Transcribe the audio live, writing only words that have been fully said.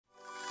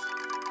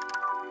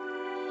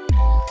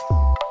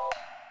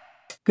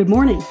Good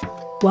morning.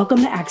 Welcome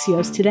to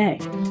Axios Today.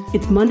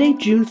 It's Monday,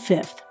 June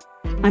 5th.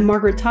 I'm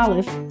Margaret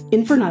Talev,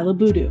 in for Naila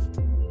Boodoo.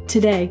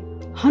 Today,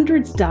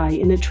 hundreds die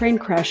in a train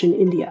crash in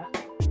India,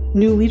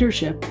 new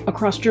leadership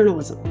across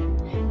journalism,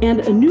 and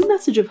a new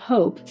message of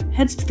hope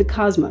heads to the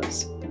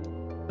cosmos.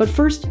 But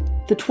first,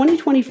 the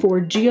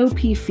 2024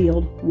 GOP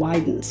field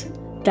widens.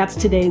 That's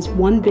today's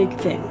one big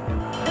thing.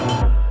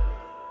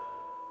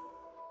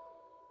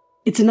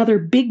 It's another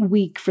big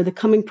week for the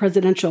coming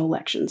presidential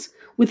elections,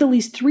 with at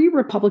least 3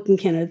 Republican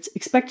candidates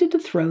expected to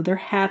throw their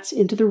hats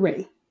into the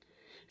ring.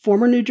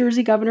 Former New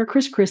Jersey Governor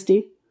Chris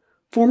Christie,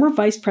 former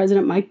Vice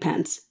President Mike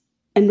Pence,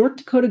 and North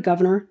Dakota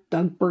Governor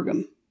Doug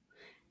Burgum.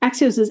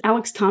 Axios'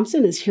 Alex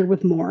Thompson is here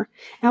with more.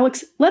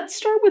 Alex, let's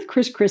start with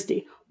Chris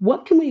Christie.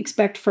 What can we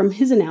expect from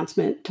his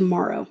announcement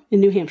tomorrow in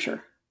New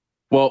Hampshire?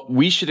 Well,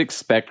 we should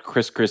expect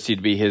Chris Christie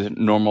to be his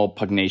normal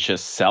pugnacious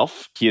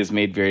self. He has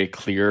made very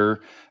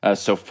clear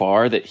so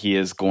far that he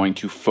is going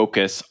to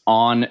focus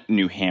on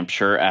New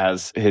Hampshire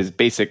as his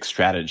basic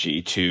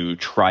strategy to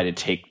try to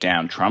take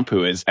down Trump,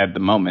 who is at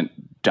the moment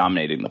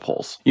dominating the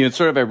polls. It's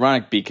sort of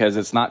ironic because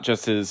it's not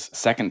just his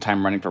second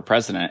time running for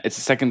president. It's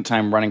the second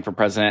time running for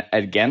president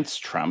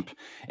against Trump.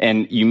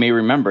 And you may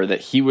remember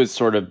that he was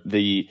sort of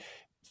the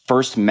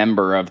first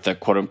member of the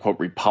quote-unquote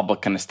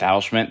Republican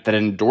establishment that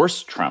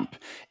endorsed Trump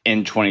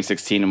in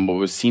 2016 and what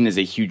was seen as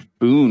a huge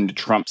boon to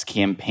Trump's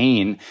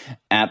campaign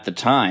at the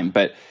time.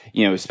 But,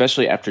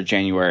 especially after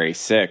January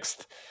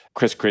 6th,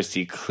 Chris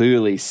Christie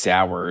clearly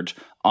soured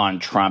on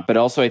Trump. But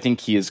also I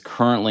think he is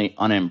currently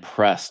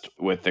unimpressed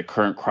with the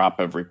current crop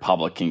of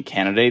Republican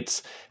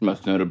candidates,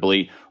 most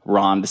notably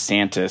Ron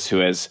DeSantis, who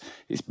has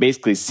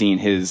basically seen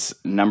his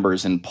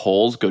numbers in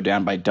polls go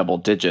down by double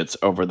digits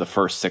over the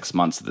first 6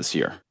 months of this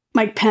year.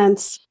 Mike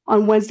Pence,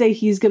 on Wednesday,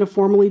 he's going to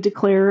formally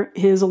declare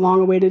his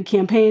long-awaited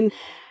campaign.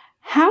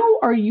 How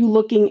are you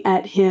looking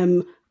at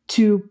him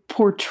to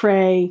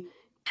portray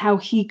how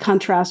he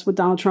contrasts with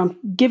Donald Trump,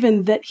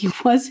 given that he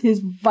was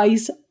his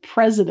vice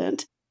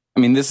president?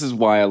 This is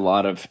why a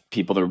lot of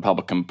people in the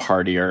Republican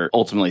Party are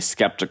ultimately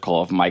skeptical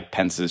of Mike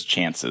Pence's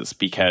chances,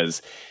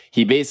 because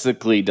he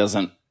basically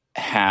doesn't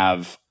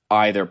have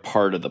either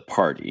part of the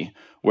party,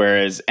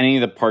 whereas any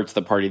of the parts of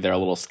the party that are a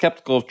little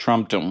skeptical of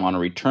Trump don't want to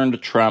return to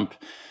Trump.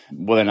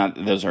 Whether or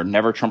not those are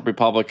never Trump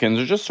Republicans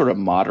or just sort of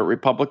moderate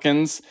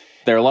Republicans,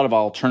 there are a lot of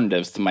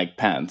alternatives to Mike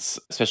Pence,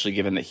 especially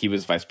given that he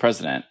was vice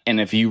president. And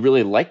if you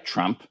really like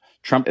Trump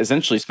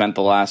essentially spent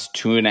the last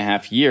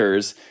 2.5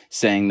 years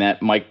saying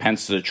that Mike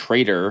Pence is a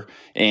traitor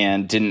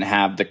and didn't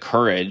have the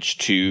courage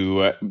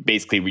to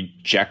basically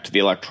reject the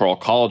Electoral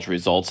College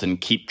results and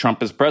keep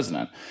Trump as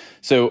president.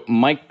 So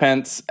Mike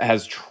Pence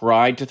has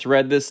tried to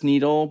thread this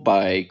needle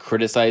by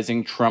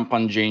criticizing Trump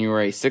on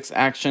January 6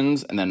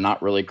 actions and then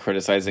not really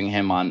criticizing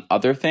him on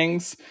other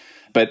things.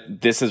 But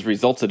this has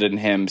resulted in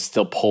him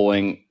still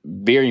polling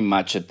very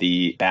much at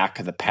the back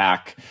of the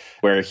pack,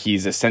 where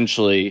he's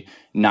essentially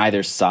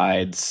neither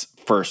side's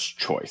first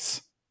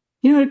choice.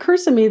 It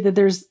occurs to me that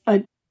there's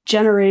a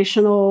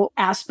generational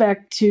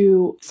aspect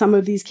to some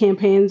of these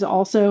campaigns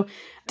also.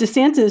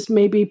 DeSantis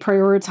may be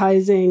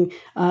prioritizing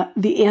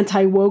the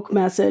anti-woke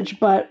message,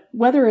 but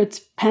whether it's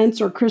Pence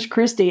or Chris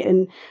Christie,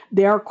 and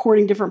they are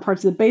courting different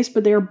parts of the base,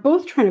 but they are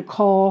both trying to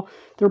call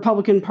the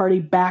Republican Party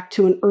back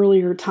to an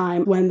earlier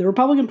time when the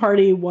Republican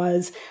Party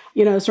was,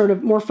 sort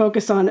of more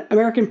focused on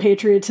American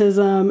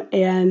patriotism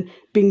and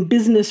being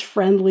business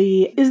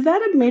friendly. Is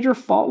that a major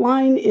fault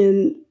line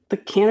in the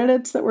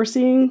candidates that we're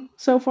seeing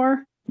so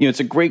far?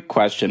 It's a great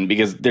question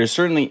because there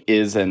certainly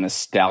is a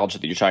nostalgia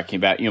that you're talking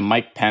about.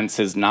 Mike Pence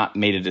has not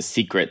made it a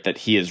secret that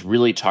he has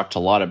really talked a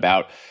lot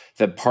about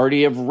the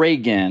party of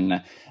Reagan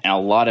and a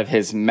lot of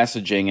his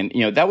messaging.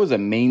 And, that was a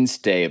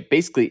mainstay of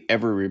basically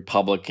every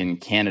Republican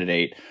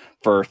candidate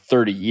for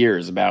 30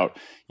 years about,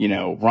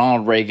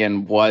 Ronald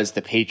Reagan was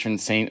the patron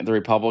saint of the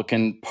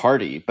Republican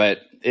Party.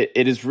 But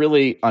it is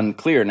really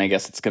unclear, and I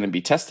guess it's going to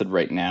be tested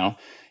right now,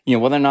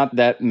 whether or not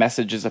that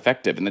message is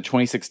effective. In the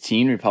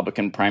 2016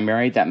 Republican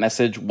primary, that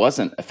message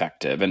wasn't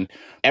effective. And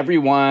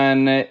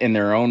everyone in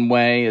their own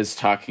way is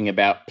talking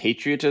about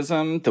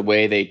patriotism. The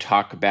way they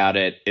talk about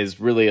it is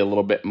really a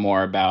little bit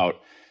more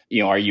about,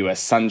 are you a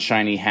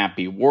sunshiny,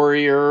 happy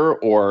warrior,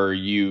 or are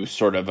you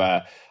sort of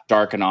a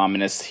dark and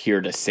ominous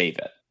here to save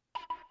it?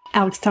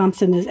 Alex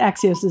Thompson is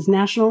Axios'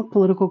 national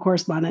political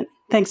correspondent.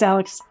 Thanks,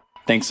 Alex.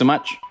 Thanks so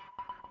much.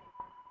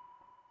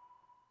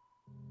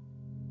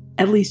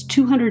 At least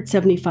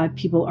 275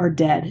 people are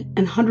dead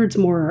and hundreds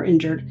more are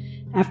injured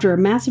after a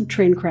massive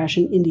train crash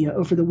in India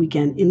over the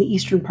weekend in the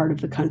eastern part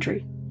of the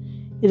country.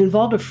 It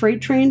involved a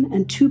freight train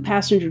and 2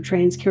 passenger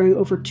trains carrying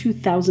over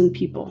 2,000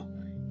 people.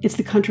 It's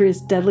the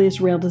country's deadliest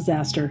rail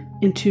disaster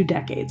in 2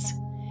 decades.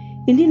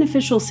 Indian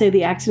officials say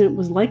the accident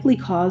was likely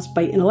caused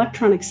by an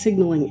electronic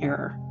signaling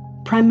error.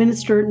 Prime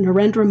Minister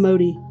Narendra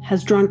Modi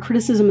has drawn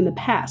criticism in the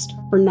past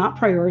for not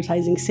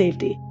prioritizing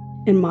safety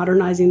and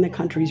modernizing the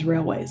country's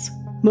railways.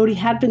 Modi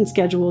had been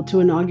scheduled to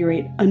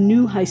inaugurate a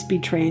new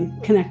high-speed train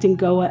connecting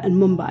Goa and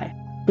Mumbai,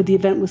 but the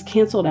event was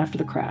canceled after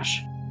the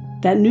crash.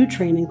 That new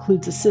train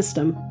includes a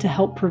system to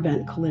help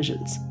prevent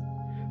collisions.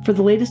 For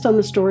the latest on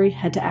the story,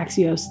 head to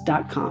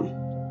Axios.com.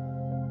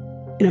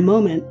 In a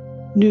moment,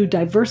 new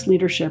diverse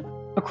leadership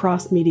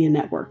across media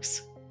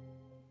networks.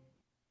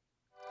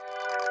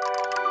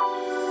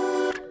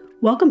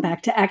 Welcome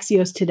back to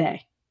Axios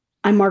Today.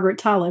 I'm Margaret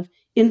Talev,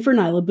 in for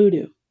Nyla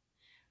Boodoo.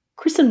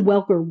 Kristen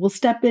Welker will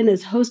step in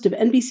as host of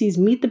NBC's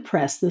Meet the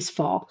Press this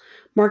fall,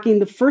 marking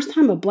the first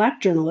time a Black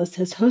journalist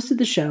has hosted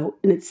the show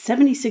in its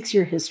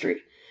 76-year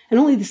history, and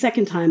only the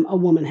second time a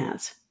woman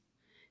has.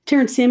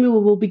 Terrence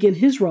Samuel will begin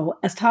his role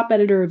as top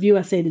editor of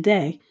USA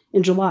Today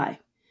in July.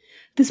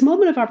 This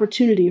moment of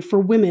opportunity for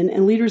women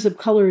and leaders of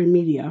color in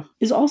media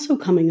is also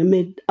coming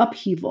amid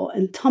upheaval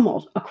and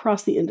tumult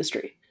across the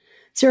industry.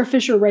 Sarah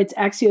Fisher writes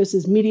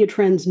Axios' Media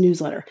Trends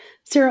newsletter.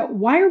 Sarah,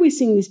 why are we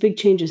seeing these big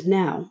changes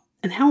now,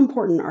 and how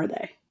important are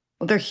they?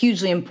 Well, they're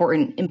hugely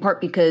important, in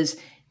part because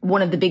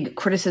one of the big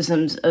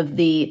criticisms of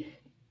the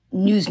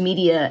news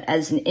media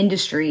as an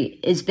industry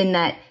has been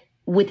that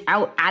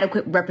without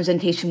adequate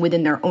representation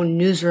within their own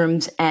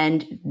newsrooms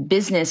and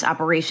business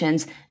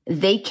operations,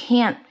 they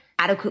can't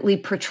adequately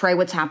portray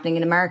what's happening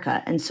in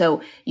America. And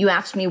so you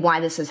asked me why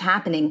this is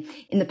happening.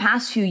 In the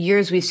past few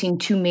years, we've seen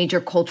two major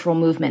cultural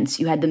movements.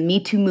 You had the Me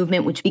Too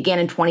movement, which began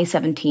in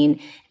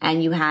 2017,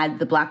 and you had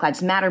the Black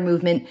Lives Matter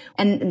movement.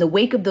 And in the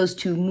wake of those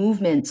two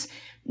movements,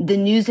 the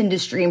news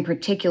industry in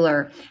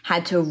particular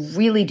had to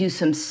really do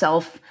some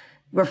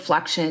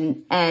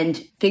self-reflection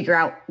and figure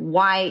out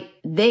why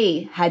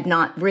they had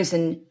not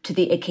risen to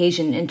the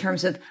occasion in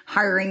terms of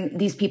hiring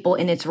these people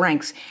in its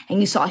ranks.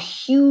 And you saw a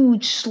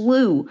huge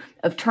slew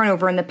of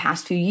turnover in the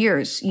past few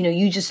years. You know,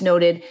 you just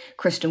noted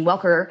Kristen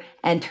Welker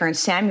and Terrence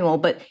Samuel,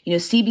 but, you know,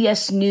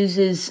 CBS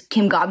News's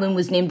Kim Godwin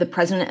was named the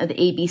president of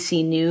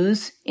ABC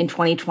News in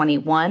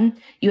 2021.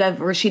 You have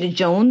Rashida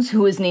Jones,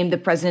 who was named the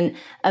president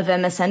of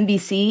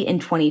MSNBC in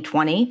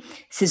 2020.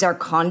 Cesar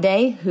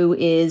Conde, who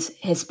is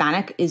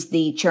Hispanic, is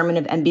the chairman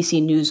of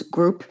NBC News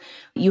Group.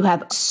 You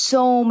have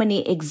so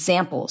many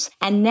examples.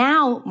 And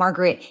now,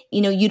 Margaret,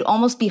 you know, you'd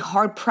almost be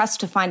hard pressed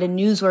to find a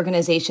news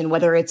organization,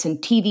 whether it's in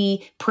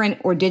TV, print,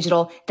 or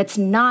digital, that's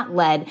not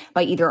led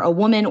by either a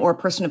woman or a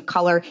person of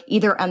color,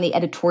 either on the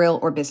editorial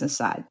or business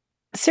side.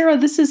 Sarah,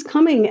 this is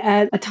coming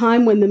at a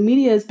time when the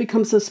media has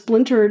become so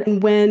splintered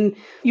and when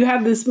you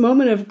have this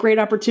moment of great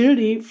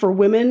opportunity for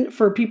women,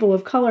 for people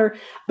of color,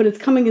 but it's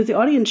coming as the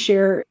audience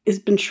share has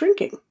been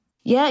shrinking.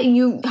 Yeah,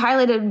 you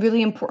highlighted a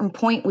really important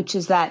point, which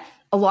is that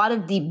a lot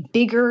of the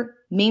bigger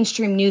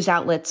mainstream news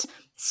outlets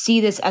see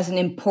this as an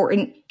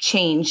important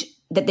change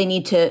that they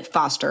need to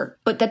foster.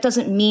 But that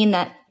doesn't mean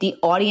that the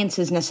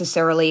audiences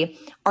necessarily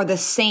are the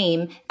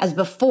same as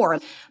before.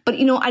 But,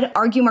 you know, I'd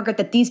argue, Margaret,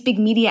 that these big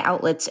media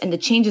outlets and the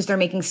changes they're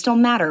making still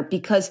matter,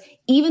 because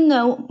even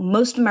though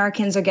most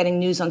Americans are getting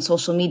news on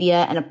social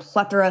media and a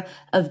plethora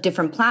of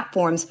different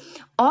platforms,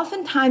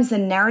 oftentimes the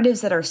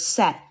narratives that are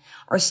set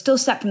are still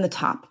set from the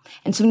top.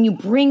 And so when you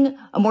bring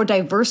a more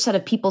diverse set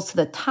of people to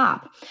the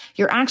top,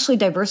 you're actually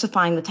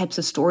diversifying the types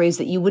of stories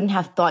that you wouldn't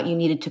have thought you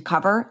needed to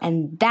cover.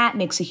 And that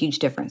makes a huge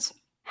difference.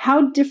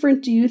 How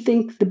different do you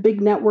think the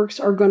big networks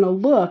are going to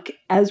look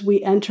as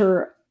we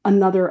enter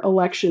another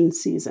election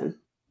season?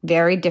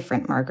 Very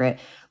different, Margaret.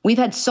 We've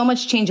had so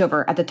much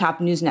changeover at the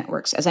top news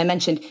networks. As I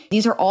mentioned,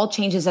 these are all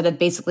changes that have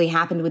basically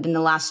happened within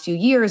the last few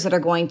years that are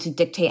going to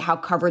dictate how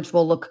coverage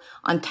will look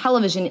on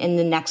television in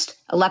the next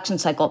election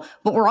cycle.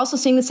 But we're also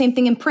seeing the same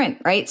thing in print,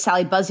 right?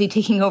 Sally Buzzey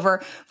taking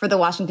over for the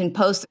Washington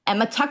Post,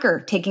 Emma Tucker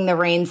taking the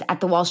reins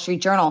at the Wall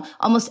Street Journal.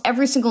 Almost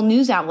every single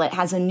news outlet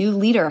has a new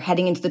leader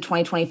heading into the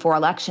 2024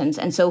 elections.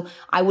 And so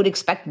I would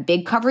expect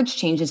big coverage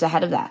changes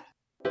ahead of that.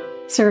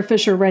 Sarah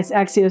Fisher writes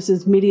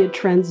Axios' Media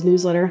Trends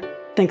newsletter.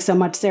 Thanks so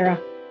much,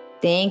 Sarah.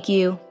 Thank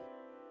you.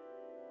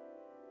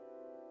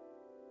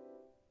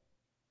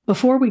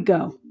 Before we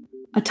go,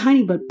 a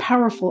tiny but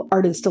powerful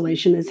art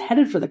installation is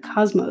headed for the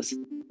cosmos.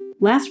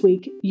 Last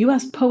week,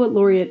 U.S. Poet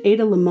Laureate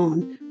Ada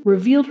Limon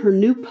revealed her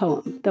new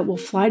poem that will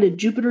fly to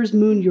Jupiter's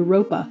moon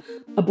Europa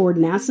aboard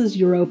NASA's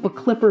Europa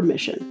Clipper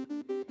mission.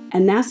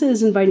 And NASA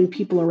is inviting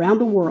people around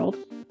the world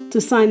to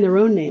sign their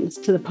own names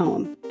to the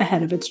poem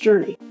ahead of its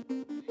journey.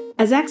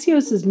 As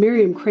Axios'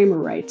 Miriam Kramer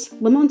writes,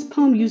 Limon's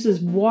poem uses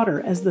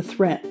water as the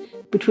thread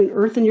between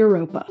Earth and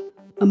Europa,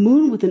 a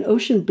moon with an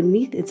ocean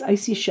beneath its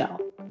icy shell.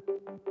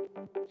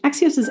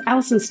 Axios'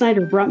 Allison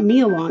Snyder brought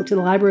me along to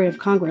the Library of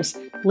Congress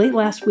late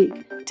last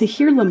week to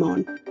hear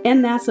Limon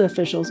and NASA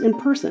officials in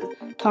person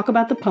talk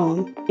about the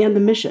poem and the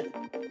mission,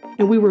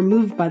 and we were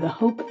moved by the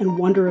hope and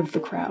wonder of the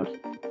crowd.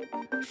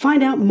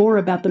 Find out more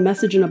about the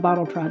Message in a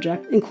Bottle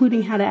project,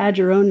 including how to add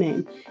your own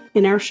name,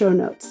 in our show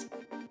notes.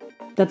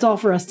 That's all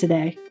for us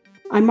today.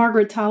 I'm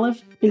Margaret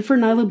Talev, in for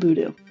Nyla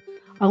Boodoo.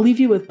 I'll leave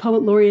you with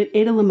Poet Laureate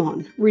Ada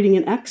Limon reading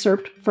an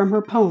excerpt from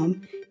her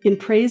poem, In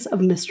Praise of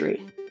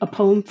Mystery, a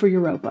poem for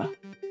Europa.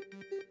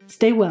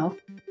 Stay well,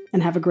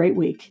 and have a great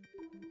week.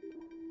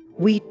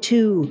 We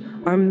too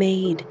are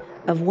made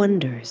of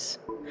wonders,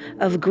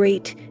 of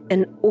great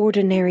and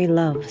ordinary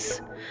loves,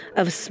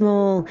 of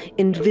small,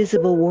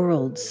 invisible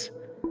worlds,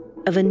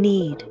 of a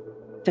need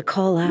to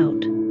call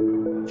out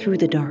through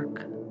the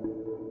dark.